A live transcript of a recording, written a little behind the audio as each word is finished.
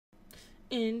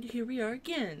And here we are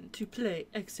again to play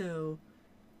Exo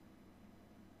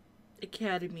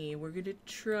Academy. We're gonna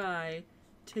try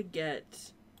to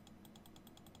get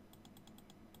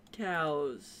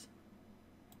Tao's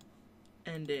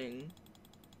ending.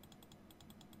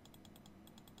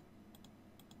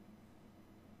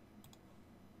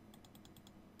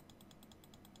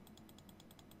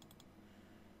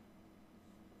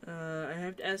 I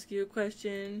have to ask you a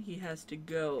question. He has to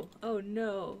go. Oh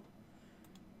no.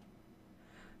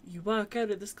 You walk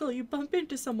out of the school, you bump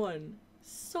into someone.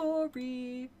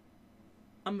 Sorry.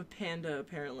 I'm a panda,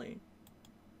 apparently.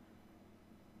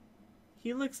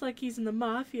 He looks like he's in the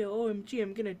mafia. OMG,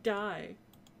 I'm gonna die.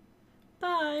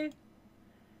 Bye.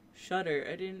 Shudder.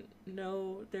 I didn't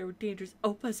know there were dangerous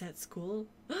oppas at school.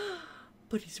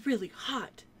 But he's really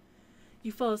hot.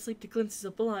 You fall asleep to glimpses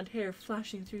of blonde hair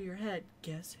flashing through your head.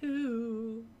 Guess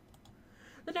who?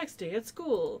 The next day at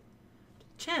school.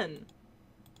 Chen.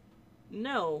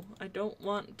 No, I don't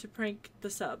want to prank the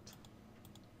sub.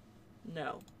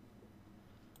 No.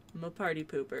 I'm a party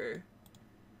pooper.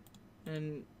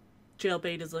 And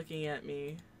Jailbait is looking at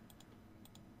me.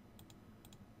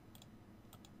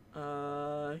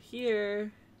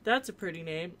 Here. That's a pretty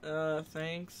name.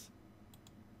 Thanks.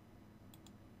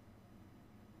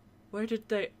 Where did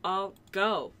they all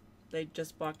go? They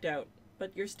just walked out.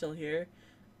 But you're still here.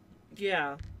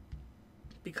 Yeah.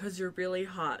 Because you're really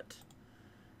hot.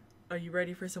 Are you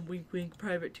ready for some wink wink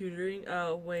private tutoring?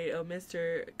 Oh, wait. Oh,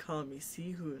 mister. Call me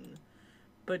Sihun.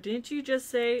 But didn't you just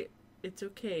say it's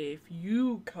okay if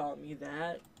you call me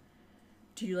that?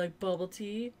 Do you like bubble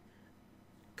tea?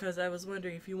 Because I was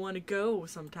wondering if you want to go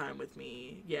sometime with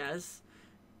me. Yes.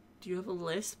 Do you have a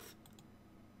lisp?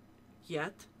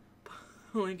 Yet?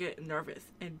 I get nervous.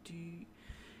 And do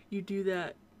you do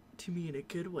that to me in a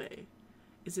good way?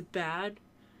 Is it bad?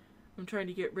 I'm trying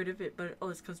to get rid of it, but it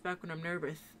always comes back when I'm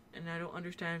nervous. And I don't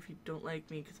understand if you don't like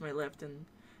me because my left and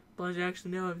blush.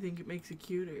 Actually, no, I think it makes it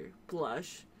cuter.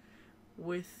 Blush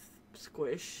with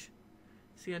squish.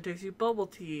 See, it takes you bubble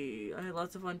tea. I had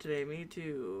lots of fun today. Me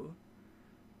too.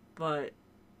 But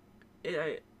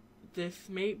this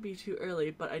may be too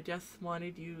early, but I just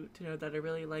wanted you to know that I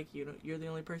really like you. You're the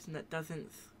only person that doesn't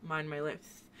mind my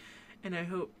lips. And I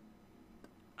hope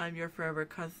I'm your forever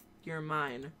because you're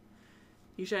mine.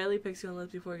 He shyly picks you on the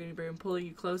lips before getting burned, pulling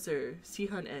you closer.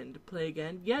 Sihun end. Play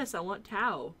again? Yes, I want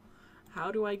Tao.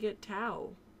 How do I get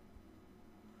Tao?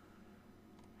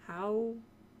 How?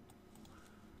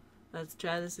 Let's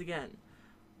try this again.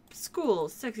 School,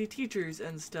 sexy teachers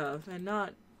and stuff. And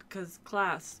not because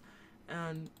class.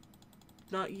 And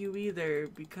not you either,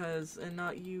 because, and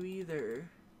not you either.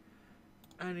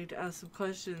 I need to ask some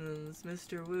questions,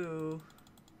 Mr. Wu.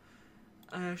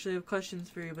 I actually have questions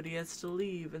for you, but he has to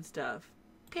leave and stuff.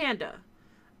 Panda.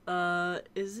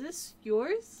 Is this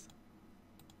yours?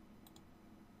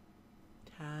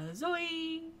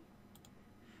 Tazoi!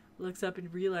 Looks up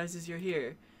and realizes you're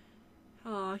here.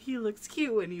 Aw, he looks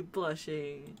cute when he's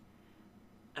blushing.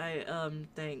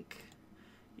 Thank.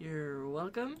 You're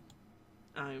welcome.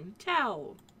 I'm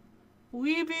Tao.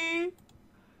 Weeby!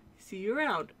 See you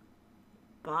around.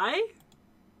 Bye?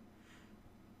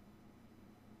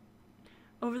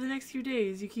 Over the next few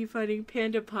days, you keep finding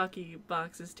Panda Pocky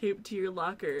boxes taped to your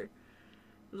locker.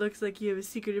 Looks like you have a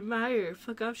secret admirer.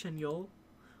 Fuck off, Shenyo.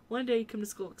 One day you come to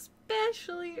school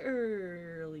especially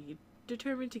early,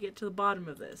 determined to get to the bottom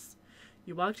of this.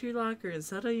 You walk to your locker and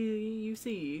suddenly you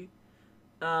see...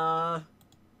 Why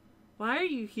are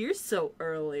you here so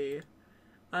early?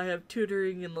 I have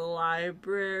tutoring in the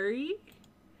library.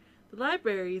 The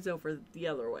library is over the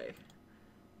other way.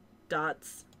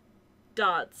 Dots.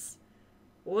 Dots.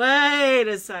 Wait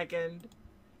a second.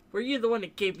 Were you the one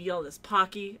that gave me all this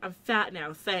Pocky? I'm fat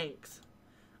now, thanks.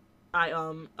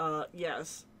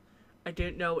 Yes. I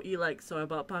didn't know what you liked, so I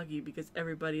bought Pocky because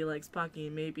everybody likes Pocky.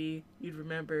 Maybe you'd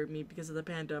remember me because of the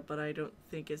panda, but I don't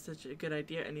think it's such a good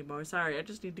idea anymore. Sorry, I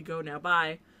just need to go now.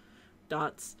 Bye.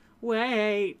 Dots.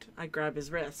 Wait. I grab his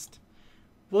wrist.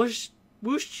 Whoosh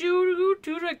you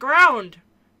to the ground.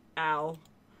 Ow.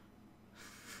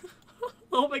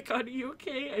 Oh my god, are you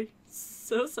okay? I'm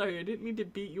so sorry. I didn't mean to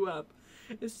beat you up.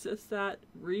 It's just that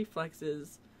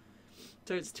reflexes.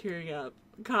 Starts tearing up.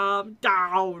 Calm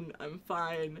down. I'm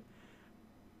fine.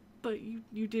 But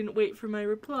you didn't wait for my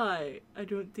reply. I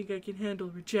don't think I can handle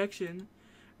rejection.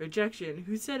 Rejection?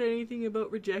 Who said anything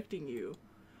about rejecting you?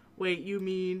 Wait, you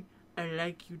mean I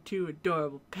like you too,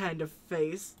 adorable panda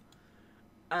face?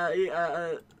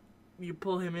 You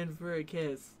pull him in for a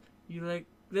kiss. You like,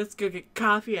 let's go get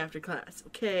coffee after class,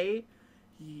 okay?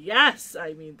 Yes!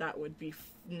 I mean, that would be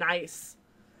nice.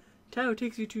 Tao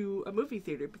takes you to a movie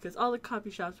theater because all the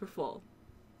coffee shops were full.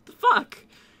 The fuck?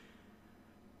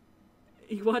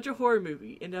 You watch a horror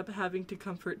movie, end up having to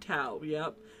comfort Tao.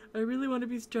 Yep. I really want to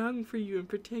be strong for you and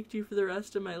protect you for the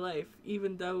rest of my life,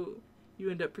 even though you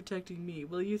end up protecting me.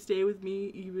 Will you stay with me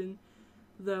even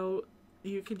though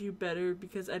you can do better,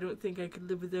 because I don't think I could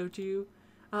live without you?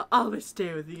 I'll always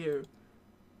stay with you.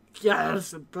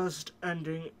 Yes, the best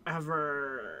ending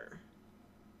ever.